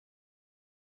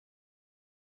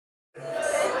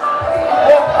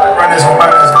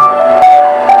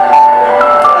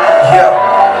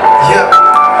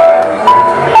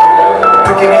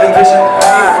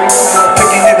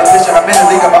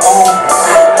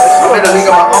a league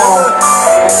of my own.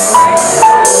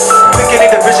 Picking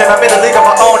in the vision, I'm in a league of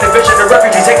my own. Envision the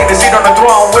refugee taking the seat on the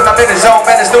throne. When I'm in the zone,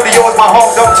 man, the studio is my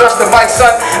home. Don't touch the mic,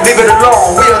 son, leave it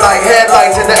alone. We are like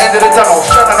headlights at the end of the tunnel.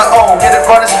 Shut on our own, get it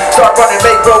running, start running,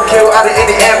 make roadkill out of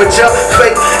any amateur.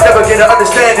 Fake, never get an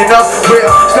understanding of real.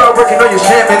 Start working on your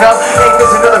stamina. Ain't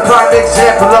this another prime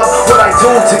example of what I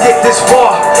do to get this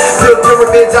far? Build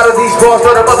pyramids out of these bars,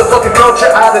 start a motherfucking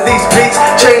culture out of these beats.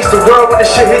 Change the world when the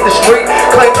shit hit the street.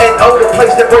 Claim N.O. the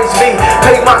place that raised me.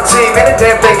 Pay my team and a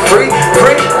damn thing free.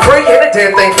 Free and a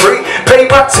damn thing free. Pay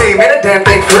my team and a damn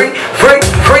thing free.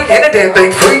 Free and a damn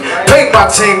thing free. Pay my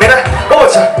team and a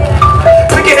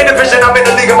picking in the vision, I'm in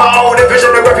the league of my own.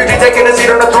 Envision the refugee taking a seat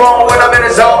on the throne. When I'm in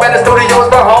the zone, man, the studio is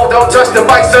my home. Don't touch the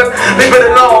mic, son, leave it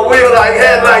alone. We're like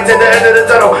headlights at the end of the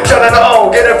tunnel. Shut on the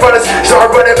own, get in front of us, start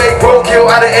running, make roadkill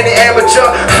out of any amateur.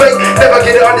 Fake, never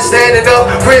get an understanding of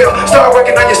real. Start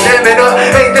working on your stamina.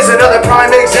 Ain't this another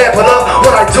prime example of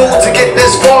what I do to get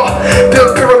this far?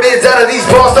 Build pyramids out of these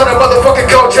bars, start a motherfucking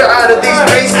culture out of these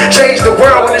beats. Change the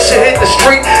world when the shit hit the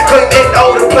street. Claim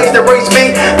N.O. the place that raised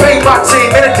me. Pay my team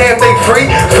and a damn thing free.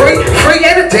 Free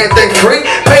and a damn thing free.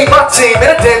 Pay my team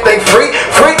and a damn thing free.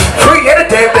 Free and a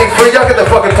damn thing free. Y'all get the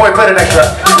fucking point. Play the next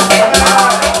track.